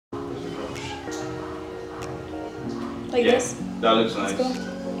Like this? That looks nice. Cool.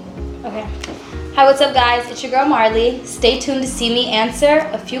 Okay. Hi, what's up guys? It's your girl Marley. Stay tuned to see me answer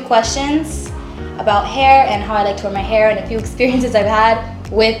a few questions about hair and how I like to wear my hair and a few experiences I've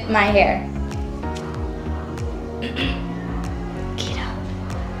had with my hair.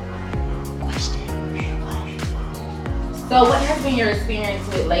 So what has been your experience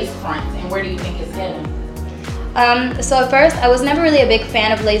with lace fronts and where do you think it's heading? So at first, I was never really a big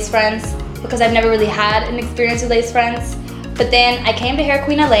fan of lace fronts because I've never really had an experience with lace fronts. But then I came to Hair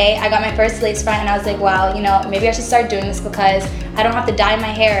Queen LA, I got my first lace front and I was like, wow, you know, maybe I should start doing this because I don't have to dye my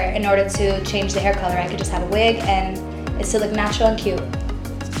hair in order to change the hair color. I could just have a wig and it still look natural and cute.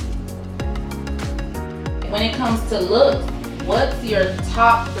 When it comes to looks, what's your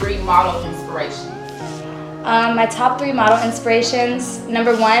top 3 model inspirations? My top 3 model inspirations,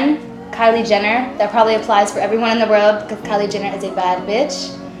 number 1, Kylie Jenner. That probably applies for everyone in the world because Kylie Jenner is a bad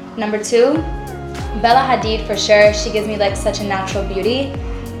bitch. Number 2, Bella Hadid for sure. She gives me like such a natural beauty.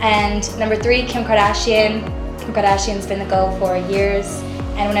 And number 3, Kim Kardashian. Kim Kardashian's been the go for years.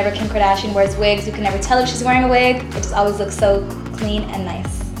 And whenever Kim Kardashian wears wigs, you can never tell if she's wearing a wig. It just always looks so clean and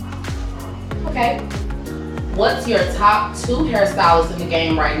nice. Okay. What's your top 2 hairstylists in the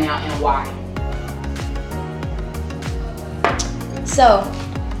game right now and why? So,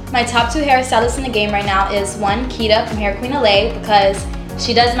 my top 2 hairstylists in the game right now is 1, Kita from Hair Queen LA because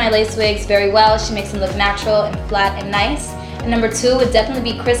she does my lace wigs very well. She makes them look natural and flat and nice. And number 2 would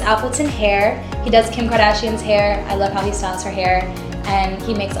definitely be Chris Appleton Hair. He does Kim Kardashian's hair. I love how he styles her hair. And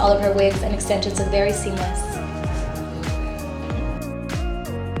he makes all of her wigs and extensions look very seamless.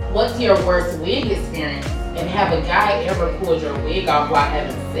 What's your worst wig experience? And have a guy ever pulled your wig off while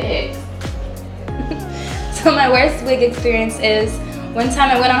having sex? So my worst wig experience is one time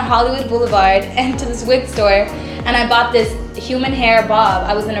I went on Hollywood Boulevard and to this wig store and I bought this human hair bob.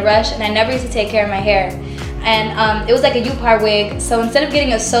 I was in a rush and I never used to take care of my hair. And it was like a U-part wig, so instead of getting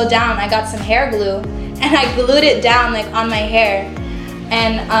it sewed down, I got some hair glue and I glued it down like on my hair.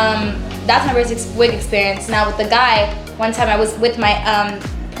 And that's my worst wig experience. Now with the guy, one time I was with my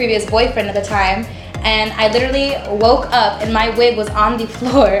previous boyfriend at the time and I literally woke up and my wig was on the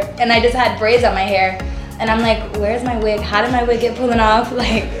floor and I just had braids on my hair. And I'm like, where's my wig? How did my wig get pulling off?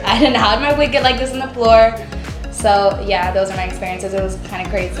 Like, how did my wig get like this on the floor? So yeah, those are my experiences. It was kind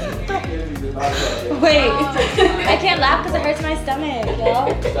of crazy. Wait, I can't laugh because it hurts my stomach, yo.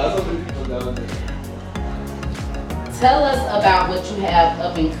 Tell us about what you have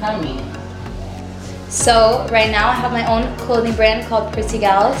up and coming. So right now I have my own clothing brand called Pretty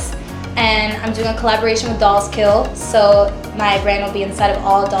Gals. And I'm doing a collaboration with Dolls Kill, so my brand will be inside of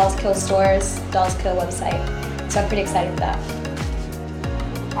all Dolls Kill stores, Dolls Kill website. So I'm pretty excited for that.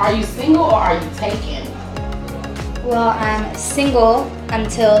 Are you single or are you taken? Well, I'm single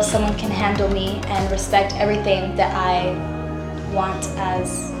until someone can handle me and respect everything that I want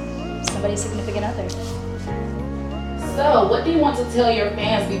as somebody's significant other. So, what do you want to tell your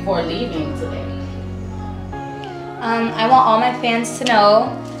fans before leaving today? I want all my fans to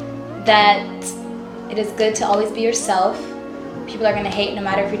know that it is good to always be yourself. People are going to hate no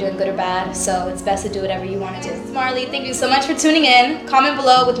matter if you're doing good or bad, so it's best to do whatever you want to do. Marlie, thank you so much for tuning in. Comment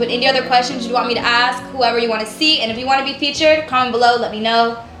below with any other questions you want me to ask, whoever you want to see, and if you want to be featured, comment below, let me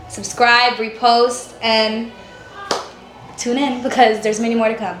know. Subscribe, repost, and tune in because there's many more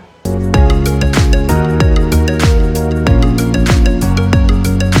to come.